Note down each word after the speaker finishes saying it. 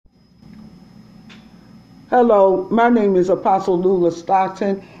Hello, my name is Apostle Lula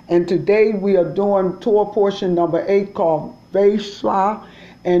Stockton, and today we are doing Torah portion number 8 called Vaishla,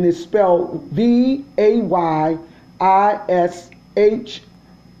 and it's spelled Vaishlach.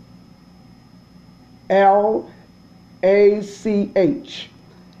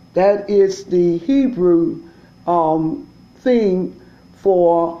 That is the Hebrew thing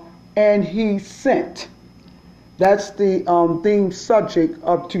for "and he sent." That's the theme subject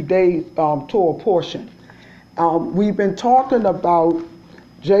of today's Torah portion. We've been talking about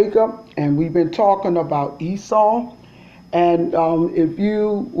Jacob, and we've been talking about Esau. And if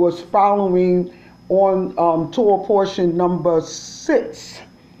you was following on Torah portion number 6,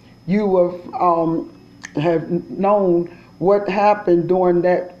 you will have known what happened during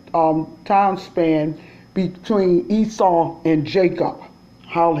that time span between Esau and Jacob.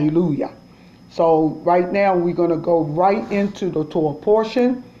 Hallelujah. So right now we're going to go right into the Torah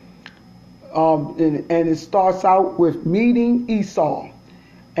portion. And it starts out with meeting Esau.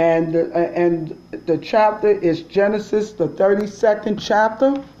 And the chapter is Genesis, the 32nd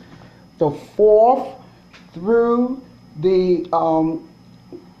chapter, the 4th through the,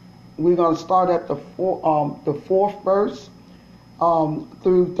 we're going to start at the 4th verse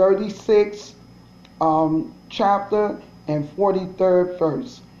through 36th chapter and 43rd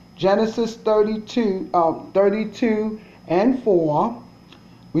verse. Genesis 32 and 4.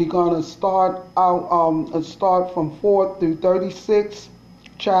 We're going to start from 4 through 36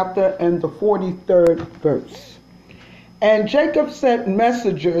 chapter and the 43rd verse. And Jacob sent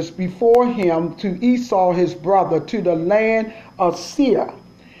messengers before him to Esau his brother to the land of Seir,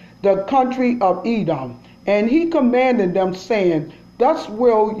 the country of Edom. And he commanded them, saying, "Thus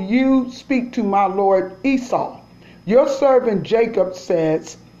will you speak to my lord Esau. Your servant Jacob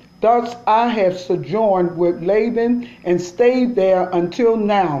says, Thus I have sojourned with Laban and stayed there until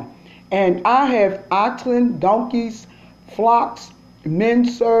now. And I have oxen, donkeys, flocks, men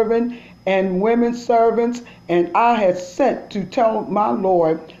servants, and women servants, and I have sent to tell my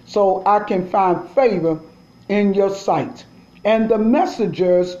Lord, so I can find favor in your sight." And the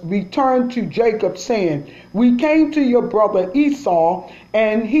messengers returned to Jacob, saying, "We came to your brother Esau,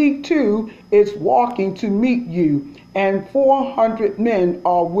 and he too is walking to meet you, and 400 men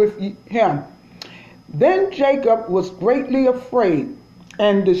are with him." Then Jacob was greatly afraid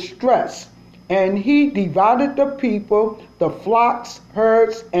and distressed, and he divided the people, the flocks,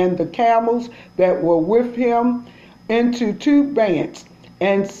 herds, and the camels that were with him into 2 bands,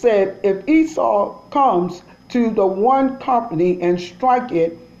 and said, "If Esau comes to the one company and strike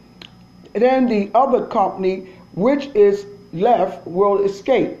it, then the other company which is left will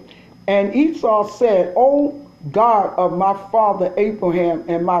escape." And Esau said, "O God of my father Abraham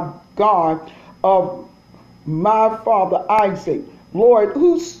and my God of my father Isaac, Lord,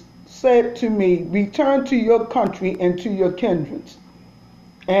 who said to me, Return to your country and to your kindreds,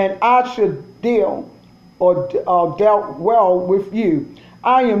 and I should dealt well with you.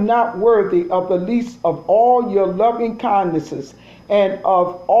 I am not worthy of the least of all your loving kindnesses and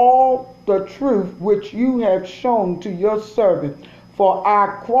of all the truth which you have shown to your servant. For I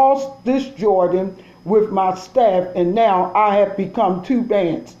crossed this Jordan with my staff, and now I have become 2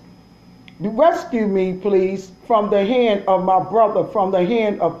 bands. Rescue me, please, from the hand of my brother, from the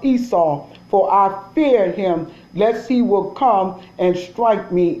hand of Esau, for I fear him, lest he will come and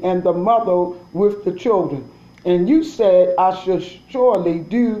strike me and the mother with the children. And you said, I should surely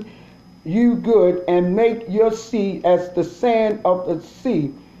do you good and make your seed as the sand of the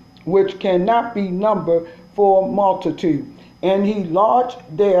sea, which cannot be numbered for multitude." And he lodged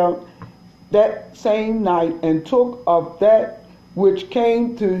there that same night, and took of that which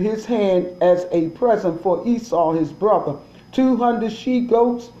came to his hand as a present for Esau his brother, 200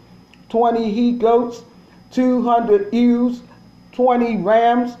 she-goats, 20 he-goats, 200 ewes, 20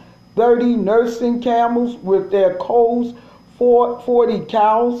 rams, 30 nursing camels with their coals, 40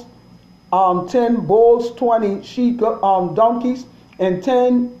 cows, 10 bulls, 20 donkeys, and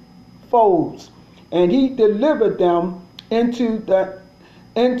 10 foals. And he delivered them into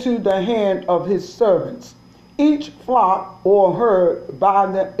the hand of his servants, each flock or herd by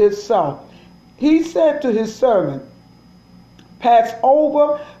itself. He said to his servant, "Pass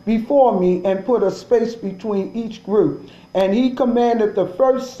over before me and put a space between each group." And he commanded the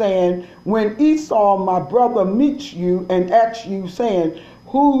first, saying, "When Esau my brother meets you and asks you, saying,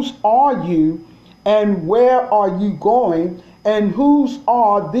 Whose are you, and where are you going, and whose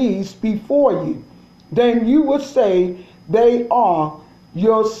are these before you? Then you will say, They are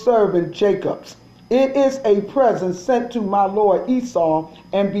your servant Jacob's. It is a present sent to my lord Esau,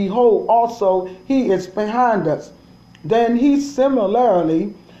 and behold, also he is behind us." Then he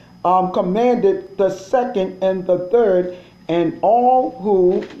similarly commanded the second and the third, and all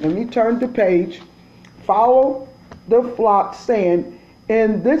who, let me turn the page, follow the flock, saying,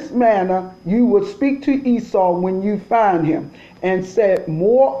 in this manner you will speak to Esau when you find him, and said,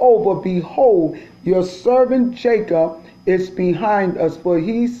 moreover, behold, your servant Jacob is behind us, for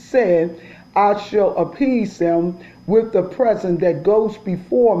he said, I shall appease him with the present that goes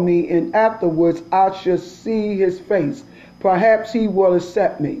before me, and afterwards I shall see his face. Perhaps he will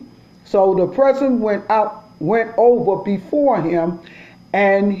accept me. So the present went over before him,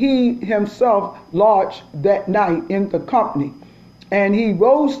 and he himself lodged that night in the company. And he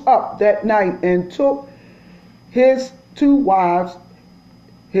rose up that night and took his 2 wives,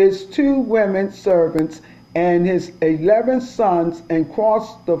 his 2 women servants, and his 11 sons, and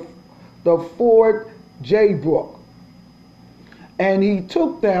crossed the ford Jabbok. And he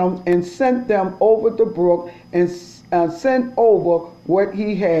took them and sent them over the brook, and sent over what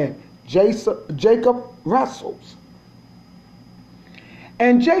he had. Jacob wrestles.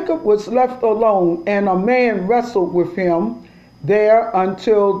 And Jacob was left alone, and a man wrestled with him there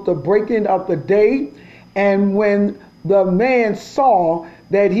until the breaking of the day. And when the man saw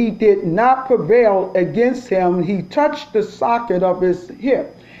that he did not prevail against him, he touched the socket of his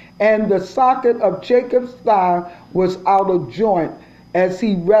hip, and the socket of Jacob's thigh was out of joint as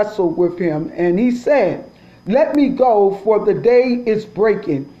he wrestled with him. And he said, let me go, for the day is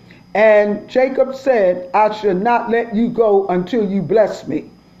breaking. And Jacob said, I shall not let you go until you bless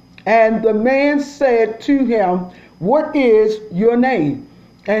me. And the man said to him, what is your name?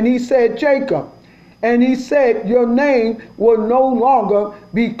 And he said, Jacob. And he said, your name will no longer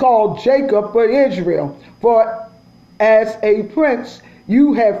be called Jacob, but Israel. For as a prince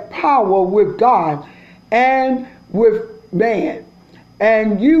you have power with God and with man,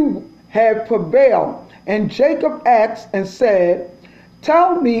 and you have prevailed. And Jacob asked and said,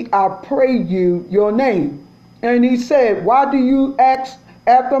 tell me, I pray you, your name. And he said, why do you ask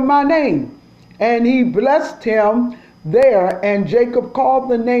after my name? And he blessed him there, and Jacob called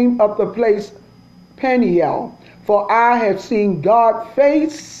the name of the place Peniel, for I have seen God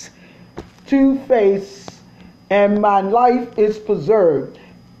face to face, and my life is preserved.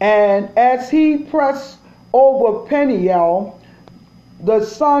 And as he pressed over Peniel, the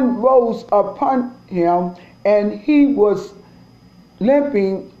sun rose upon him, and he was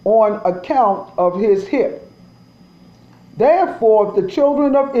limping on account of his hip. Therefore the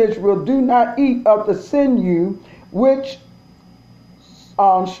children of Israel do not eat of the sinew which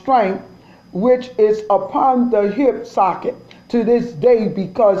strength which is upon the hip socket to this day,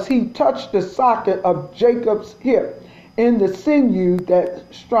 because he touched the socket of Jacob's hip in the sinew that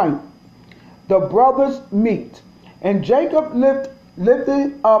strength. The brothers meet, and Jacob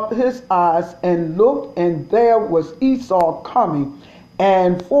lifted up his eyes and looked, and there was Esau coming,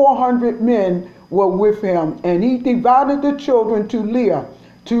 and 400 men were with him. And he divided the children to Leah,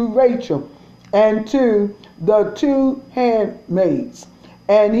 to Rachel, and to the 2 handmaids.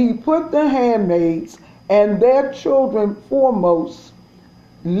 And he put the handmaids and their children foremost,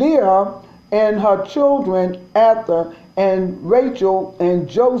 Leah and her children after, and Rachel and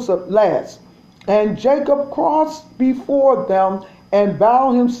Joseph last. And Jacob crossed before them and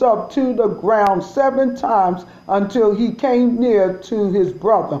bowed himself to the ground 7 times until he came near to his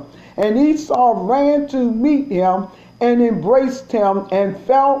brother. And Esau ran to meet him and embraced him and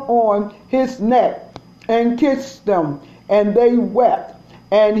fell on his neck and kissed them, and they wept.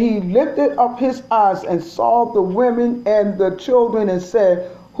 And he lifted up his eyes and saw the women and the children, and said,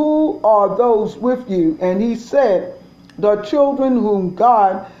 who are those with you? And he said, the children whom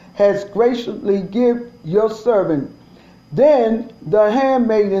God has graciously given your servant. Then the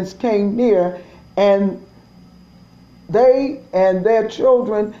handmaidens came near, and they and their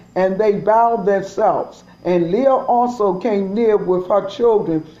children, and they bowed themselves. And Leah also came near with her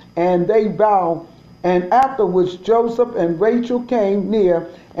children, and they bowed. And afterwards Joseph and Rachel came near,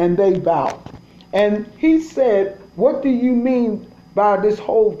 and they bowed. And he said, what do you mean by this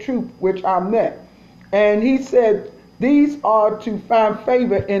whole troop which I met? And he said, these are to find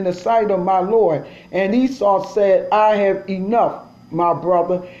favor in the sight of my Lord. And Esau said, I have enough, my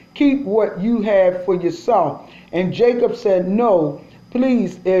brother. Keep what you have for yourself. And Jacob said, no,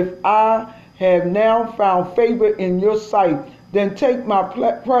 please, if I have now found favor in your sight, then take my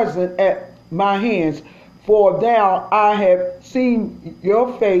present at my hands, for now I have seen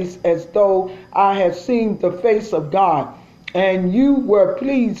your face as though I had seen the face of God, and you were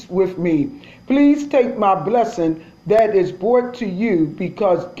pleased with me. Please take my blessing that is brought to you,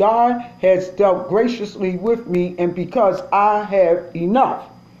 because God has dealt graciously with me, and because I have enough.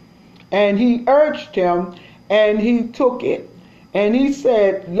 And he urged him, and he took it. And he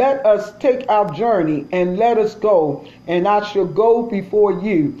said, let us take our journey, and let us go, and I shall go before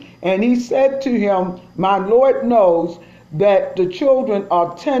you. And he said to him, my Lord knows that the children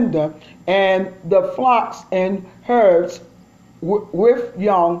are tender, and the flocks and herds with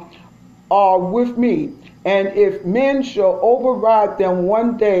young are with me. And if men shall override them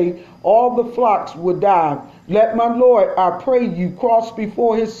one day, all the flocks will die. Let my Lord, I pray you, cross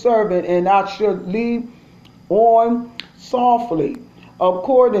before his servant, and I shall lead on softly,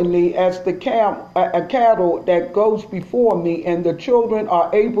 accordingly as the cattle that goes before me, and the children are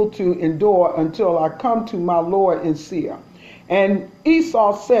able to endure until I come to my Lord in Seir. And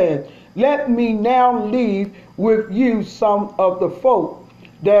Esau said, let me now leave with you some of the folk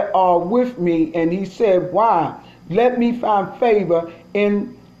that are with me. And he said, why? Let me find favor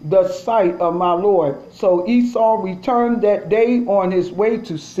in the sight of my Lord. So Esau returned that day on his way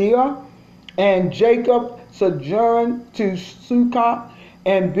to Seir, and Jacob sojourned to Succoth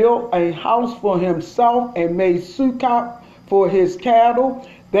and built a house for himself and made Succoth for his cattle.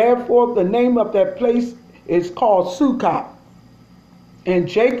 Therefore the name of that place is called Succoth. And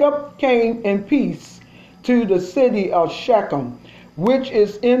Jacob came in peace to the city of Shechem, which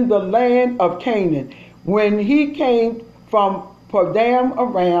is in the land of Canaan. When he came from Padan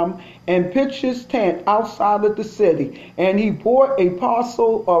Aram and pitched his tent outside of the city, and he bought a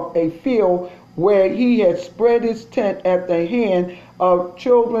parcel of a field where he had spread his tent at the hand of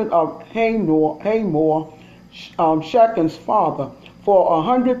children of Hamor, Shechem's father, for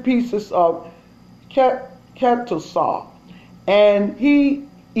 100 pieces of ketusah. And he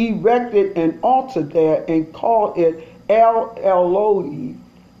erected an altar there and called it El Eloi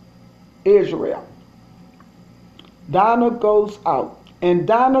Israel. Dinah goes out. And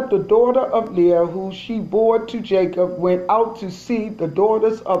Dinah, the daughter of Leah, who she bore to Jacob, went out to see the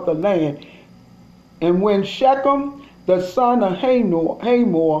daughters of the land. And when Shechem, the son of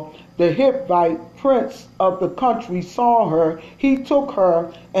Hamor, the Hittite prince of the country, saw her, he took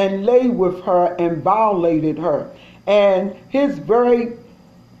her and lay with her and violated her. And his very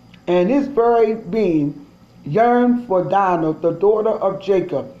being yearned for Dinah, the daughter of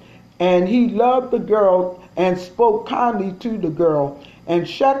Jacob. And he loved the girl and spoke kindly to the girl. And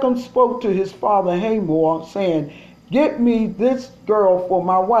Shechem spoke to his father Hamor, saying, get me this girl for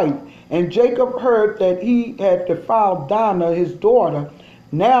my wife. And Jacob heard that he had defiled Dinah, his daughter.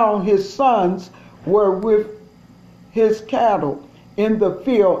 Now his sons were with his cattle in the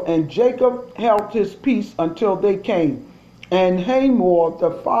field, and Jacob held his peace until they came. And Hamor,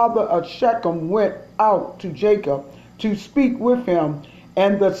 the father of Shechem, went out to Jacob to speak with him.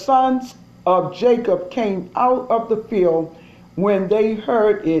 And the sons of Jacob came out of the field when they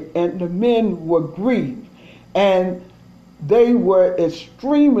heard it, and the men were grieved. And they were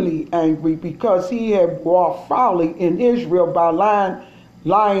extremely angry because he had wrought folly in Israel by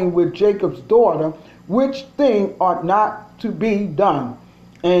lying with Jacob's daughter, which thing ought not to be done.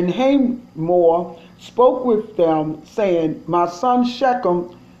 And Hamor spoke with them, saying, my son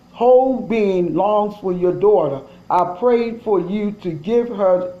Shechem, whole being longs for your daughter. I prayed for you to give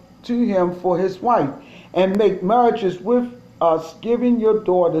her to him for his wife, and make marriages with us, giving your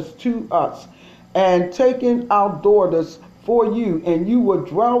daughters to us, and taking our daughters for you, and you will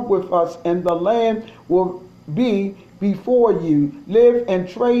dwell with us, and the land will be before you. Live and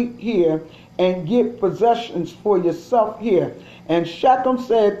trade here, and get possessions for yourself here. And Shechem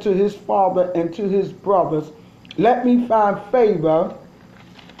said to his father and to his brothers, let me find favor.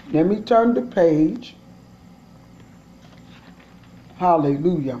 Let me turn the page.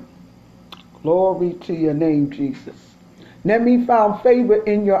 Hallelujah. Glory to your name, Jesus. Let me find favor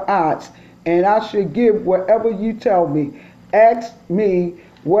in your eyes, and I shall give whatever you tell me. Ask me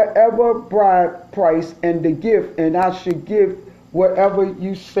whatever bride price and the gift, and I shall give whatever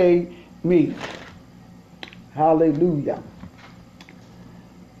you say me. Hallelujah.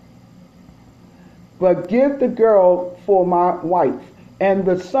 But give the girl for my wife. And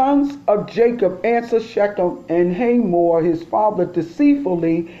the sons of Jacob answered Shechem and Hamor his father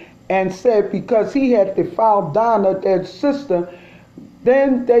deceitfully, and said, because he had defiled Dinah their sister.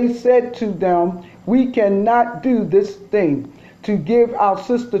 Then they said to them, we cannot do this thing, to give our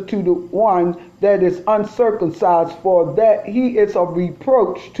sister to the one that is uncircumcised, for that he is a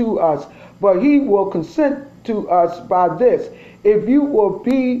reproach to us. But he will consent to us by this, if you will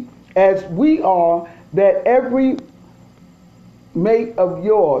be as we are, that every mate of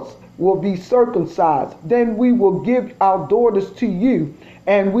yours will be circumcised. Then we will give our daughters to you,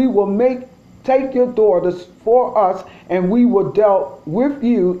 and we will take your daughters for us, and we will deal with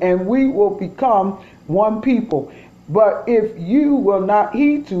you, and we will become one people. But if you will not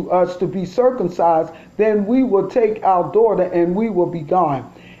heed to us to be circumcised, then we will take our daughter and we will be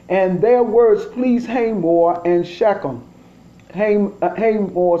gone. And their words pleased Hamor and Shechem,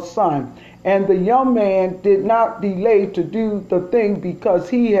 Hamor's son. And the young man did not delay to do the thing because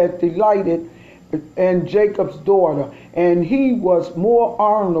he had delighted in Jacob's daughter. And he was more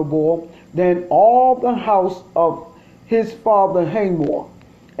honorable than all the house of his father Hamor.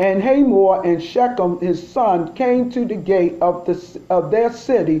 And Hamor and Shechem his son came to the gate of their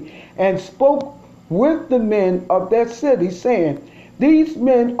city and spoke with the men of their city, saying, These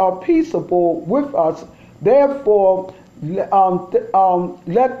men are peaceable with us, therefore let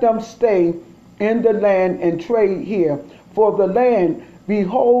them stay in the land and trade here. For the land,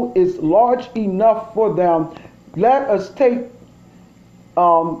 behold, is large enough for them. Let us take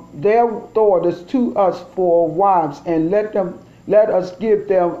their daughters to us for wives, and let us give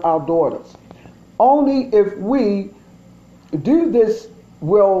them our daughters. Only if we do this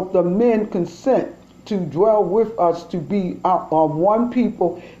will the men consent to dwell with us to be one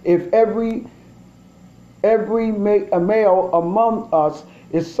people. If every male among us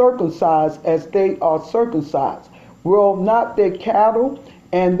is circumcised as they are circumcised, will not their cattle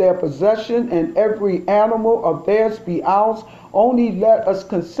and their possession and every animal of theirs be ours? Only let us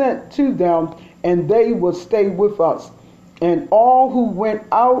consent to them, and they will stay with us. And all who went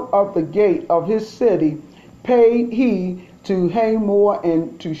out of the gate of his city paid heed to Hamor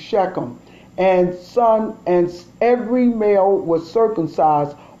and to Shechem, and every male was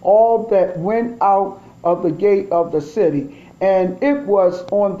circumcised, all that went out of the gate of the city. And it was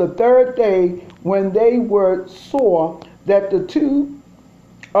on the third day, when they were sore, that the two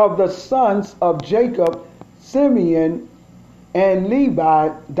of the sons of Jacob, Simeon and Levi,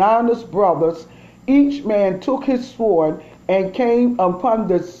 Dinah's brothers, each man took his sword and came upon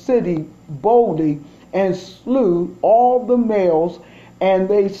the city boldly and slew all the males. And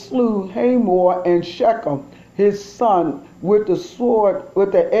they slew Hamor and Shechem his son with the sword,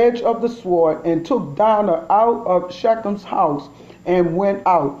 with the edge of the sword, and took Dinah out of Shechem's house and went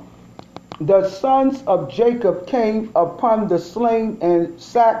out. The sons of Jacob came upon the slain and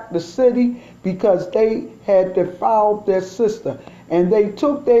sacked the city, because they had defiled their sister. And they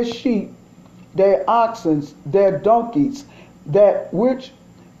took their sheep, their oxen, their donkeys, that which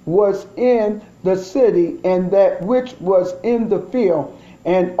was in the city and that which was in the field,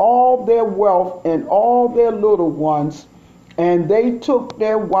 and all their wealth and all their little ones. And they took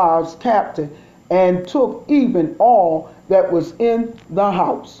their wives captive, and took even all that was in the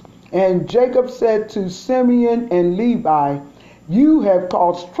house. And Jacob said to Simeon and Levi, You have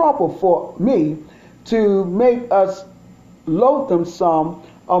caused trouble for me to make us loathsome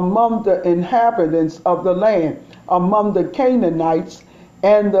among the inhabitants of the land, among the Canaanites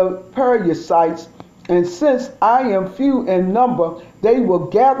and the Perizzites. And since I am few in number, they will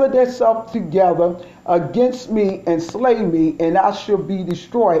gather themselves together against me and slay me, and I shall be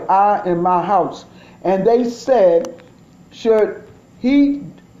destroyed, I and my house. And they said, Should he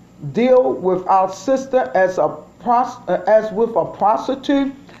deal with our sister as with a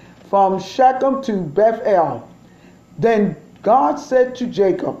prostitute from Shechem to Bethel? Then God said to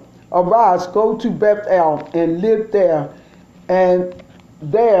Jacob, Arise, go to Bethel and live there, and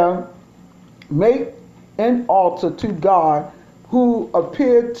there make an altar to God, who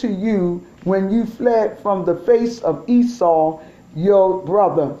appeared to you when you fled from the face of Esau your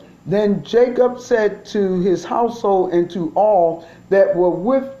brother. Then Jacob said to his household and to all that were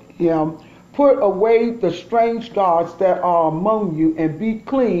with him, Put away the strange gods that are among you, and be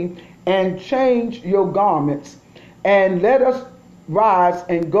clean, and change your garments, and let us rise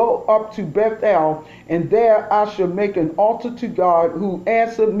and go up to Bethel, and there I shall make an altar to God, who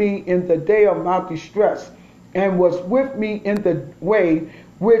answered me in the day of my distress, and was with me in the way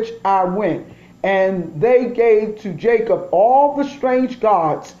which I went. And they gave to Jacob all the strange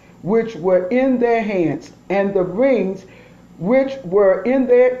gods which were in their hands, and the rings which were in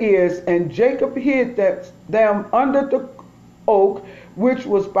their ears, and Jacob hid them under the oak which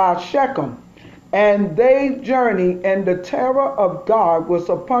was by Shechem. And they journeyed, and the terror of God was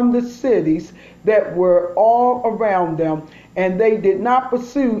upon the cities that were all around them, and they did not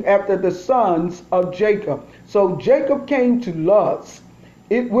pursue after the sons of Jacob. So Jacob came to Luz,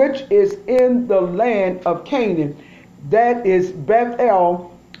 which is in the land of Canaan, that is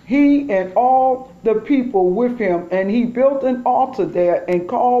Bethel, he and all the people with him, and he built an altar there and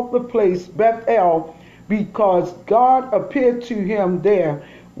called the place Bethel, because God appeared to him there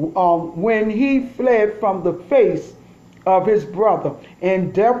when he fled from the face of his brother.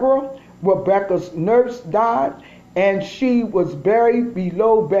 And Deborah, Rebekah's nurse, died, and she was buried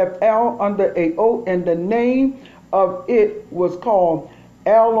below Bethel under a oak, and the name of it was called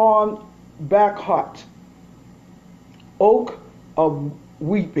Elon Backhut, oak of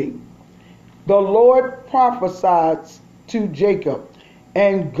weeping. The Lord prophesied to Jacob,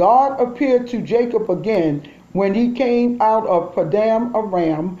 and God appeared to Jacob again when he came out of Padam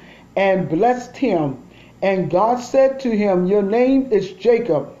Aram and blessed him. And God said to him, your name is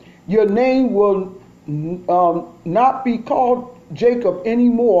Jacob. Your name will not be called Jacob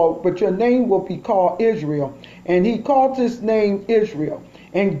anymore, but your name will be called Israel. And he called his name Israel.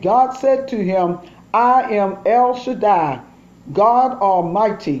 And God said to him, I am El Shaddai, God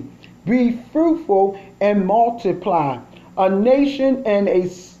Almighty. Be fruitful and multiply. A nation and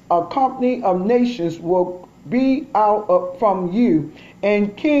a company of nations will be out from you,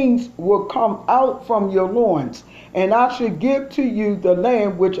 and kings will come out from your loins. And I shall give to you the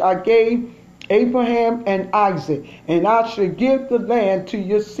land which I gave Abraham and Isaac, and I shall give the land to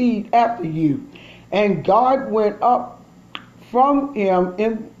your seed after you. And God went up from him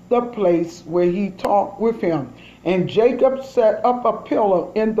in the place where he talked with him. And Jacob set up a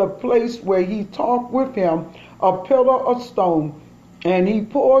pillar in the place where he talked with him, a pillar of stone, and he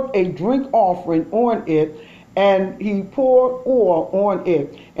poured a drink offering on it, and he poured oil on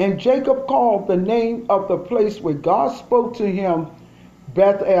it. And Jacob called the name of the place where God spoke to him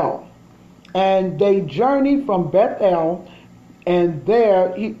Bethel. And they journeyed from Bethel, and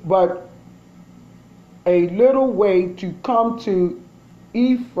there but a little way to come to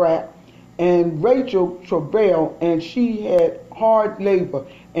Ephrath. And Rachel travailed, and she had hard labor.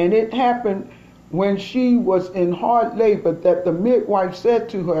 And it happened when she was in hard labor that the midwife said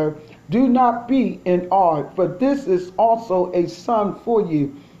to her, do not be in awe, for this is also a son for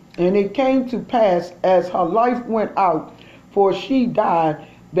you. And it came to pass, as her life went out, for she died,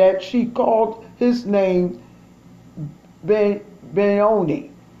 that she called his name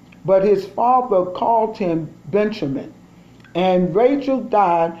Benoni, but his father called him Benjamin. And Rachel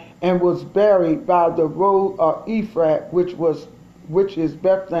died and was buried by the road of Ephrath, which is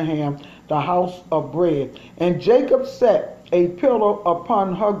Bethlehem, the house of bread. And Jacob set a pillar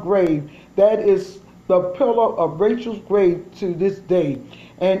upon her grave, that is the pillar of Rachel's grave to this day.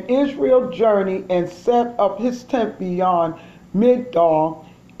 And Israel journeyed and set up his tent beyond Migdal,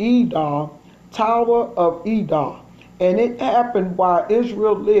 Edar, Tower of Edar. And it happened while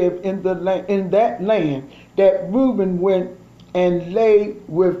Israel lived in that land that Reuben went and lay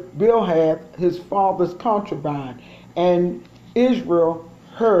with Bilhah, his father's concubine, and Israel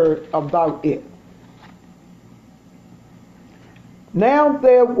heard about it. Now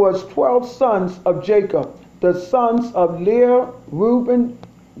there was 12 sons of Jacob, the sons of Leah, Reuben,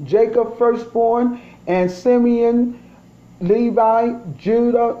 Jacob firstborn, and Simeon, Levi,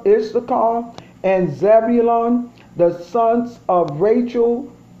 Judah, Issachar, and Zebulun, the sons of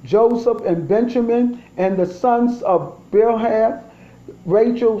Rachel, Joseph, and Benjamin, and the sons of Bilhah,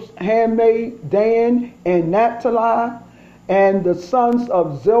 Rachel's handmaid, Dan, and Naphtali, and the sons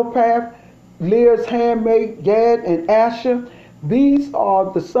of Zilpah, Leah's handmaid, Gad, and Asher. These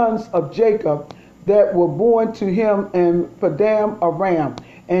are the sons of Jacob that were born to him in Padam Aram.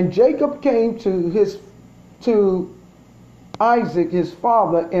 And Jacob came to Isaac his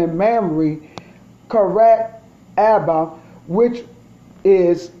father in Mamre, Karat Abba, which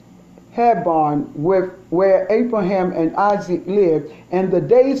is Hebron, where Abraham and Isaac lived. And the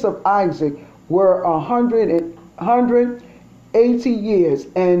days of Isaac were 180 years.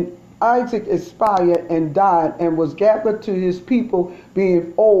 And Isaac expired and died, and was gathered to his people,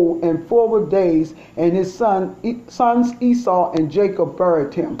 being old and full of days. And his sons Esau and Jacob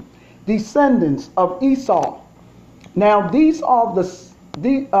buried him. Descendants of Esau. Now these are the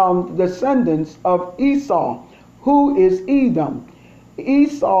descendants of Esau, who is Edom.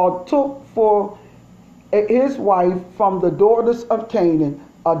 Esau took for his wife from the daughters of Canaan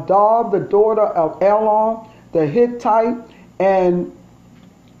Adah, the daughter of Elon the Hittite, and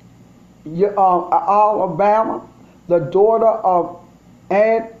Alabama, the daughter of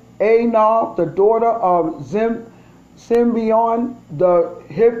Anah, the daughter of Simeon the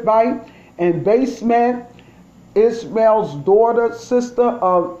Hittite, and Basemath, Ishmael's daughter, sister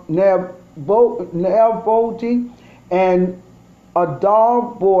of Nebuchadnezzar, and Adah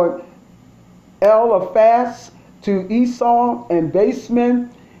bore Eliphaz to Esau, and Basemath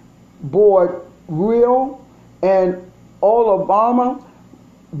bore Reuel, and Olabama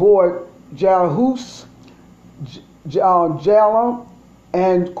bore Jahus, Jalam,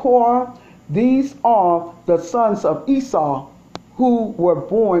 and Korah. These are the sons of Esau who were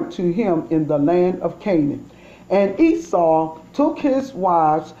born to him in the land of Canaan. And Esau took his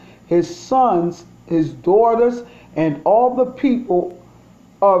wives, his sons, his daughters, and all the people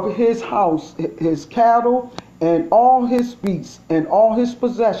of his house, his cattle, and all his beasts and all his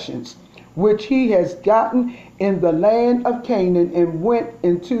possessions, which he has gotten in the land of Canaan, and went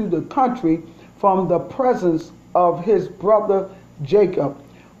into the country from the presence of his brother Jacob.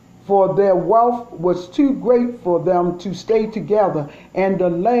 For their wealth was too great for them to stay together, and the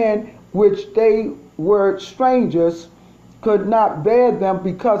land which they were strangers could not bear them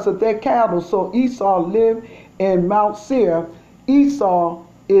because of their cattle. So Esau lived in Mount Seir. Esau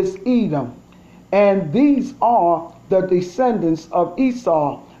is Edom. And these are the descendants of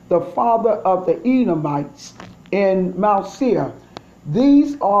Esau, the father of the Edomites, in Mount Seir.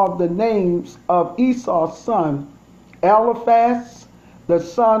 These are the names of Esau's son: Eliphaz, the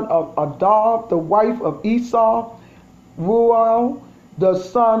son of Adar, the wife of Esau; Ruel, the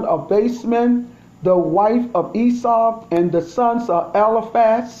son of Baseman, the wife of Esau. And the sons of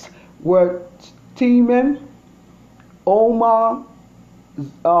Eliphaz were Teman, Omar,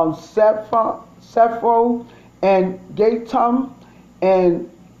 Sephro, and Gatam, and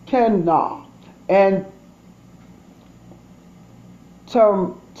Kenah, and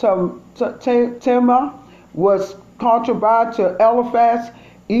Tema was concubine to Eliphaz,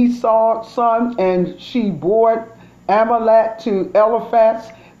 Esau's son, and she bore Amalek to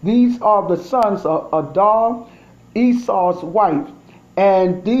Eliphaz. These are the sons of Adar, Esau's wife.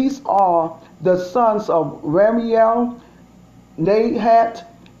 And these are the sons of Ramiel, Nahat,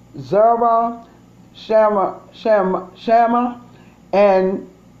 Zerah, Shama, and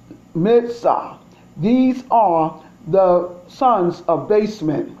Mitzah. These are the sons of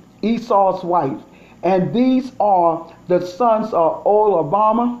Baseman, Esau's wife. And these are the sons of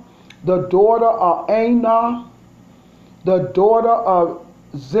Oholibamah, the daughter of Anah, the daughter of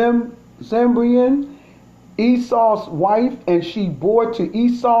Zimrian, Esau's wife, and she bore to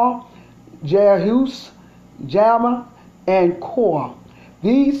Esau Jehus, Jamah, and Korah.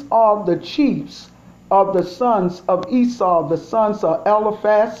 These are the chiefs of the sons of Esau, the sons of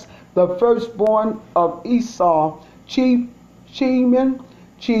Eliphaz, the firstborn of Esau: chief Sheman,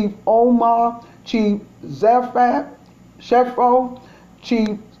 chief Omar, chief Shepho,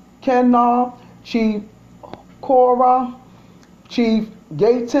 chief Kenah, chief Korah, chief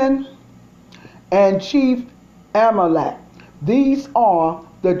Gatan, and chief Amalek. These are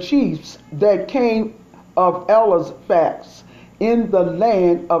the chiefs that came of Eliphaz in the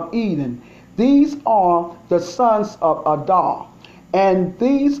land of Eden. These are the sons of Adar. And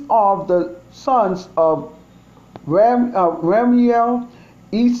these are the sons of Ramiel,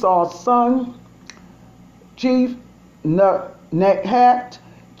 Esau's son: chief Nahat,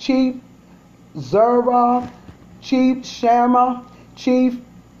 chief Zerah, chief Shammah, chief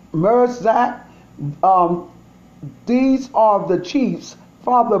Merzak. These are the chiefs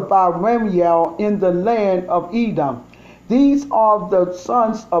fathered by Ramiel in the land of Edom. These are the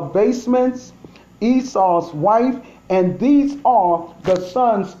sons of Baseman, Esau's wife. And these are the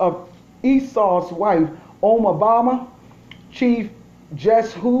sons of Esau's wife: Oholibamah, chief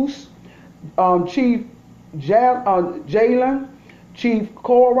Jeshus, chief Jalen, chief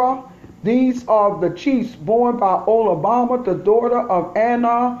Korah. These are the chiefs born by Oholibamah, the daughter of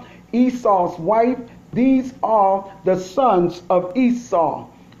Anah, Esau's wife. These are the sons of Esau,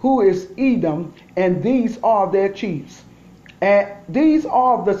 who is Edom, and these are their chiefs. And these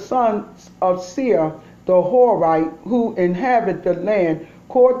are the sons of Seir, the Horite, who inhabit the land: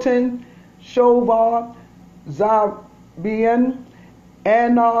 Cortan, Shobar, Zabian,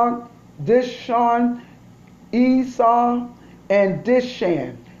 Anah, Dishon, Esau, and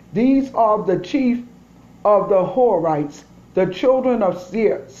Dishan. These are the chief of the Horites, the children of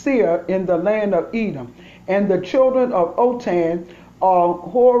Seir in the land of Edom. And the children of Otan are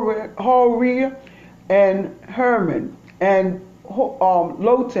Hori and Herman. And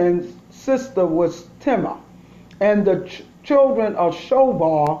Lotan's sister was Timah. And the children of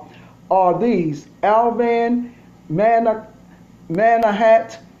Shobal are these: Alvan,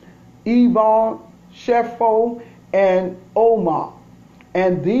 Manahat, Ebal, Shepho, and Omar.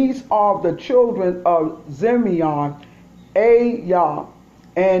 And these are the children of Zimeon, Ayah,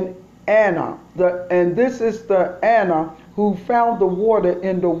 and Anna. And this is the Anna who found the water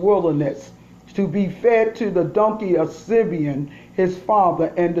in the wilderness, to be fed to the donkey of Zibeon, his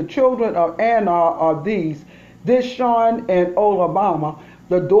father. And the children of Anna are these: Dishon and Oholibamah,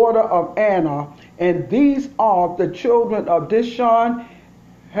 the daughter of Anna. And these are the children of Dishon: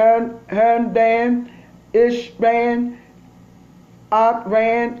 Herdan, Ishban,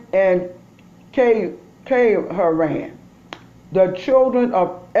 Atran, and Keharan. The children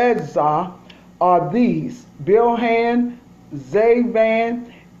of Ezzah are these: Bilhan,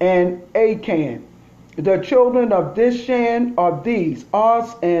 Zavan, and The children of Dishan are these: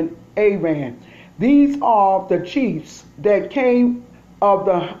 Uz and Aran. These are the chiefs that came of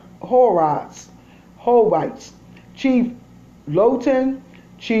the Horites, Chief Lotan,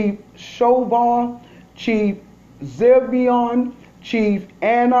 Chief Shobal, Chief Zibeon, Chief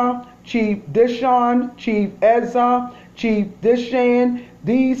Anna, Chief Dishon, Chief Ezzah, Chief Dishan.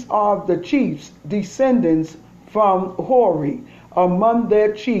 These are the chiefs, descendants from Hori, among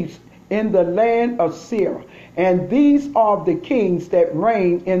their chiefs in the land of Seir. And these are the kings that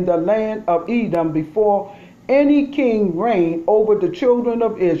reigned in the land of Edom before any king reigned over the children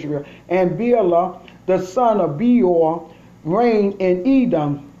of Israel. And Bela, the son of Beor, reigned in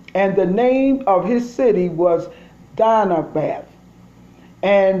Edom, and the name of his city was Dinabath.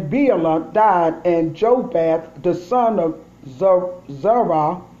 And Bela died, and Jobath, the son of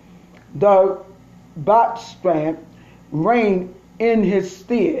Zerah, the Batstrath, reigned in his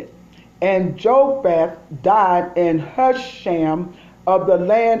stead. And Jobath died, and Husham of the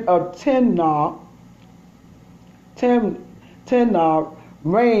land of Timnah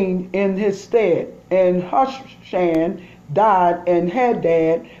reigned in his stead. And Husham died, and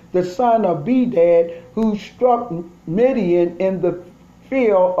Hadad, the son of Bedad, who struck Midian in the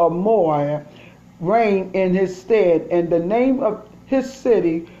field of Moab, reigned in his stead. And the name of his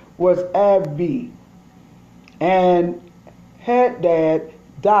city was Avvi. And Hadad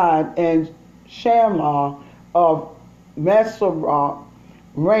died, and Shamlah of Masarah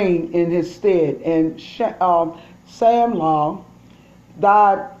reigned in his stead. And Samlah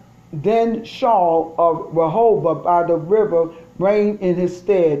died, then Shaul of Rehoboth by the river reigned in his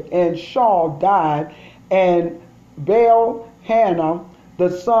stead. And Shaul died, and Baal-Hanah, the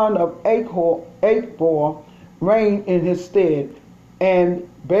son of Achbor, reigned in his stead. And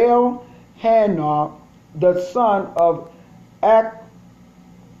Baal-Hanah, the son of Achbor,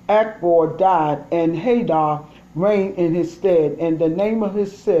 died, and Hadar reigned in his stead. And the name of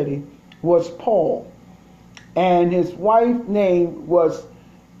his city was Paul. And his wife's name was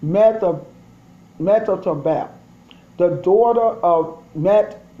Methatabel, the daughter of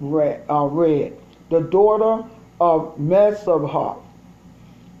Metred, the daughter of Mesabhah.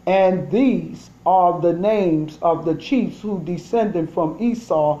 And these are the names of the chiefs who descended from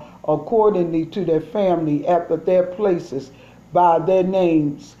Esau accordingly to their family after their places by their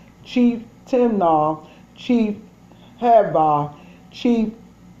names: Chief Timnah, Chief Havah, Chief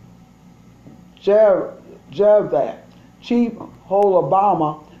Javah, Chief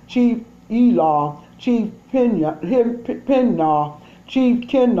Holabama, Chief Elah, Chief Pinnah, Chief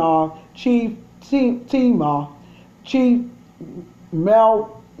Kinnah, Chief Tema, Chief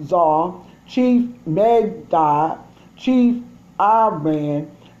Melzar, Chief Magdai, Chief Iran.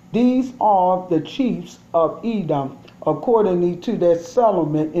 These are the chiefs of Edom, accordingly to their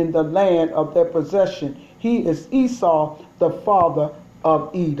settlement in the land of their possession. He is Esau, the father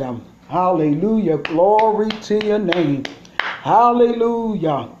of Edom. Hallelujah. Glory to your name.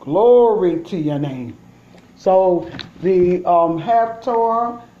 Hallelujah. Glory to your name. So the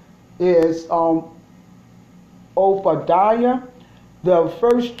Haftorah is Obadiah, the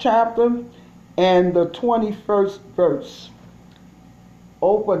first chapter and the 21st verse.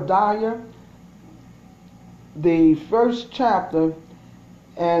 Obadiah, the first chapter,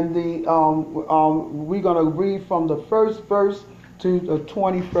 and the we're going to read from the first verse to the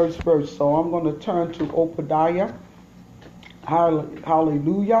 21st verse. So I'm going to turn to Obadiah.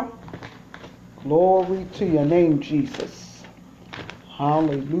 Hallelujah. Glory to your name, Jesus.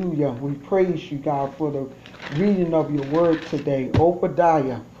 Hallelujah. We praise you, God, for the reading of your word today.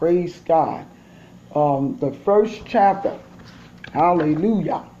 Obadiah, praise God. The first chapter.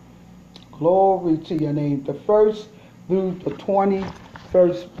 Hallelujah. Glory to your name. The first through the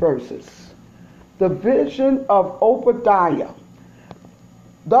 21st verses. The vision of Obadiah.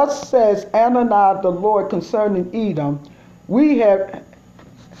 Thus says Ananiah the Lord concerning Edom, we have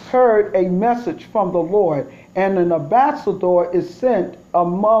heard a message from the Lord, and an ambassador is sent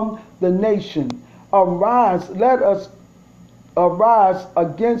among the nation. Arise, let us arise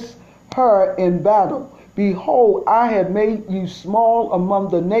against her in battle. Behold, I have made you small among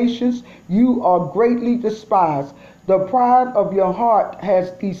the nations. You are greatly despised. The pride of your heart has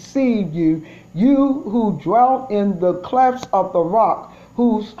deceived you. You who dwell in the clefts of the rock,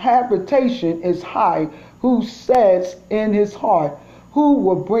 whose habitation is high, who says in his heart, who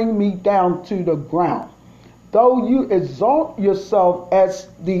will bring me down to the ground? Though you exalt yourself as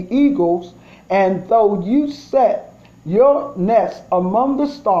the eagles, and though you set your nest among the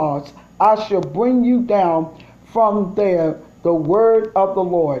stars, I shall bring you down from there, the word of the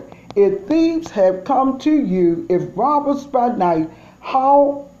Lord. If thieves have come to you, if robbers by night,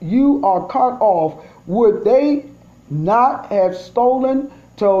 how you are cut off, would they not have stolen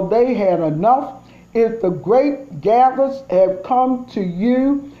till they had enough? If the grape gatherers have come to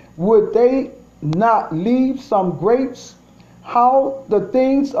you, would they not leave some grapes? How the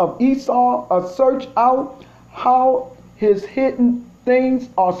things of Esau are searched out, how his hidden things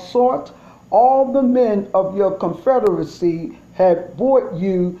are sought. All the men of your confederacy have brought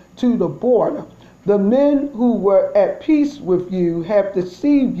you to the border. The men who were at peace with you have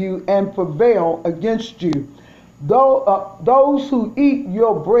deceived you and prevailed against you. Those who eat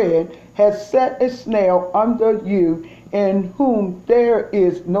your bread have set a snare under you, in whom there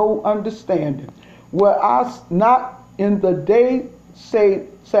is no understanding. Were I not in the day,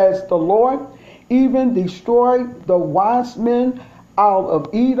 says the Lord, even destroy the wise men out of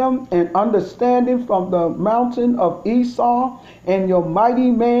Edom, and understanding from the mountain of Esau, and your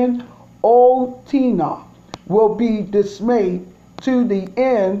mighty man, O Tina, will be dismayed to the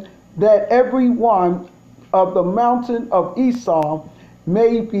end that every one of the mountain of Esau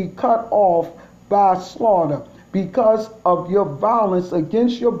may be cut off by slaughter. Because of your violence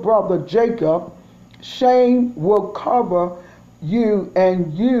against your brother Jacob, shame will cover you,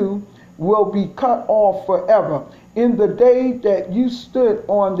 and you will be cut off forever. In the day that you stood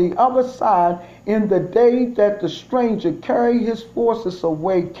on the other side, in the day that the stranger carried his forces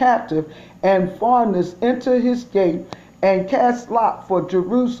away captive, and foreigners enter his gate, and cast lot for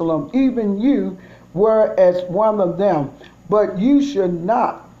Jerusalem, even you were as one of them. But you should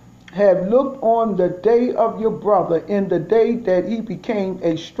not have looked on the day of your brother, in the day that he became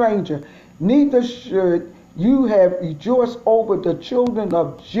a stranger, neither should you have rejoiced over the children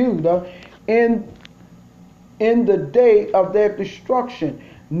of Judah in the day of their destruction,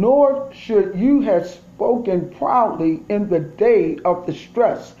 nor should you have spoken proudly in the day of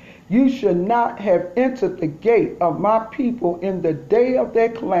distress. You should not have entered the gate of my people in the day of their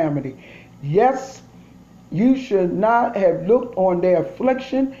calamity. Yes, you should not have looked on their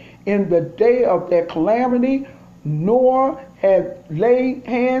affliction in the day of their calamity, nor have laid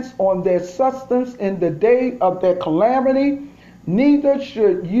hands on their sustenance in the day of their calamity. Neither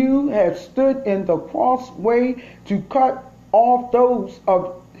should you have stood in the crossway to cut off those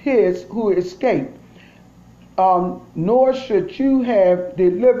of his who escaped, nor should you have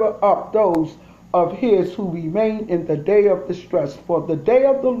delivered up those of his who remain in the day of distress. For the day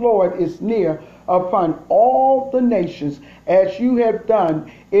of the Lord is near upon all the nations. As you have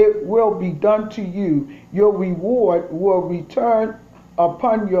done, it will be done to you. Your reward will return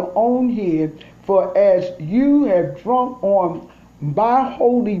upon your own head. For as you have drunk on my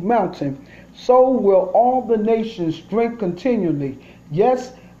holy mountain, so will all the nations drink continually.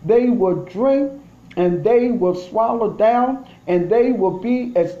 Yes, they will drink, and they will swallow down, and they will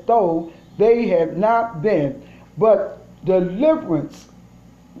be as though they have not been. But deliverance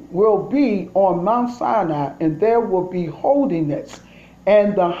will be on Mount Sinai, and there will be holiness,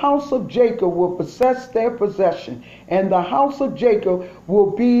 and the house of Jacob will possess their possession, and the house of Jacob will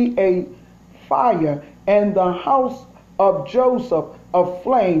be a fire, and the house of Joseph a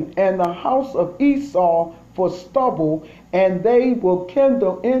flame, and the house of Esau for stubble, and they will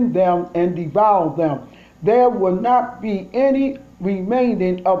kindle in them and devour them. There will not be any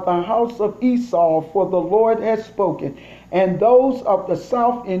remaining of the house of Esau, for the Lord has spoken. And those of the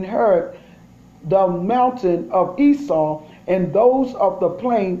south inherit the mountain of Esau, and those of the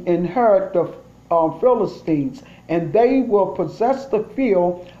plain inherit the Philistines, and they will possess the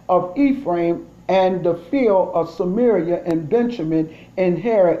field of Ephraim, and the field of Samaria, and Benjamin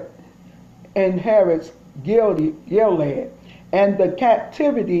inherits Gilead, and the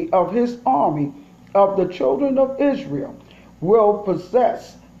captivity of his army of the children of Israel will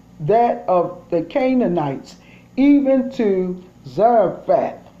possess that of the Canaanites, even to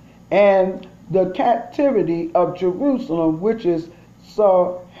Zarephath, and the captivity of Jerusalem, which is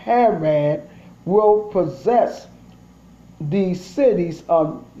Saharad, will possess the cities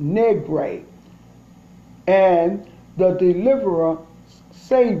of Negreh, and the deliverer,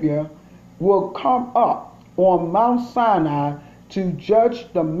 Savior, will come up on Mount Sinai to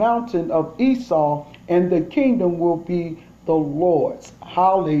judge the mountain of Esau, and the kingdom will be the Lord's.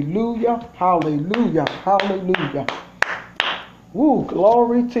 Hallelujah, hallelujah, hallelujah. Woo,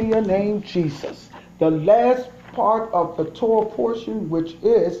 glory to your name, Jesus. The last part of the Torah portion, which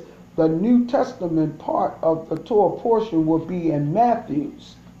is the New Testament part of the Torah portion, will be in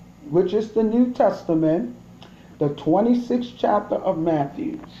Matthew's, which is the New Testament, the 26th chapter of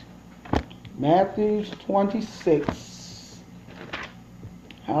Matthew's. Matthew's 26.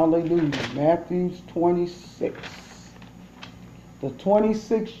 Hallelujah. Matthew's 26. The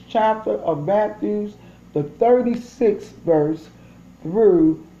 26th chapter of Matthew's, the 36th verse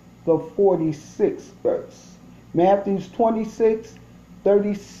through the 46th verse. Matthew's 26,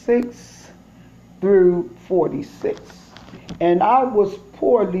 36 through 46. And I was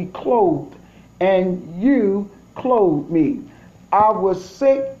poorly clothed, and you clothed me. I was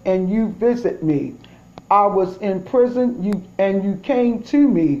sick, and you visited me. I was in prison, and you came to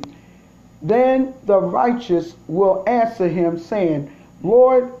me. Then the righteous will answer him, saying,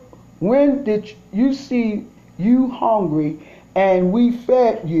 Lord, when did you see you hungry, and we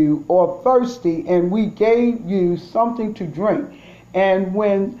fed you, or thirsty, and we gave you something to drink? And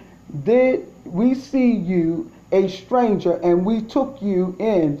when did we see you a stranger, and we took you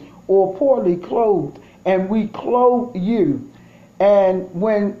in, or poorly clothed, and we clothed you? And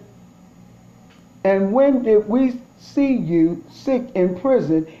when did we see you sick in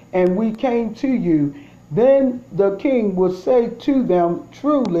prison, and we came to you? Then the king will say to them,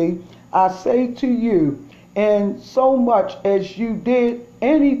 Truly I say to you, and so much as you did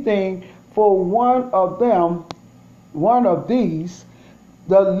anything for one of these,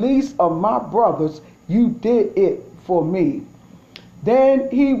 the least of my brothers, you did it for me. Then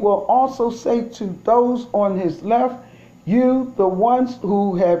he will also say to those on his left, You, the ones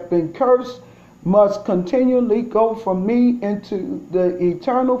who have been cursed, must continually go from me into the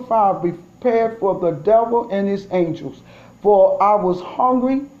eternal fire prepared for the devil and his angels. For I was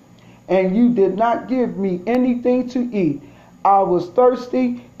hungry, and you did not give me anything to eat. I was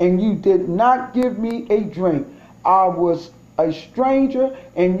thirsty, and you did not give me a drink. I was a stranger,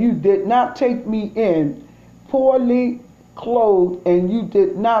 and you did not take me in. Poorly clothed, and you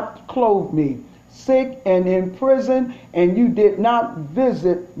did not clothe me. Sick and in prison, and you did not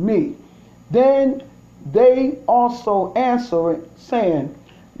visit me. Then they also answered, saying,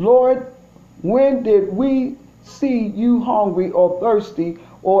 Lord, when did we see you hungry or thirsty,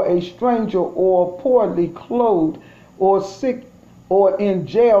 or a stranger, or poorly clothed, or sick, or in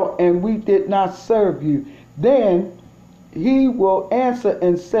jail, and we did not serve you? Then he will answer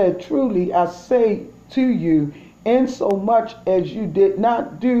and say, Truly I say to you, insomuch as you did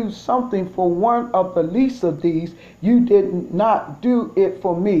not do something for one of the least of these, you did not do it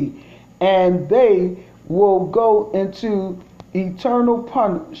for me. And they will go into eternal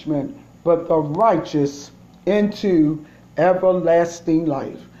punishment, but the righteous into everlasting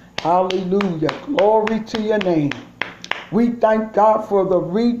life. Hallelujah. Glory to your name. We thank God for the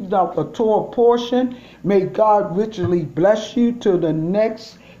reading of the Torah portion. May God richly bless you to the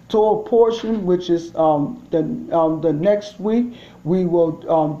next Torah portion, which is the next week. We will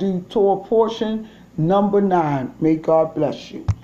do Torah portion number 9. May God bless you.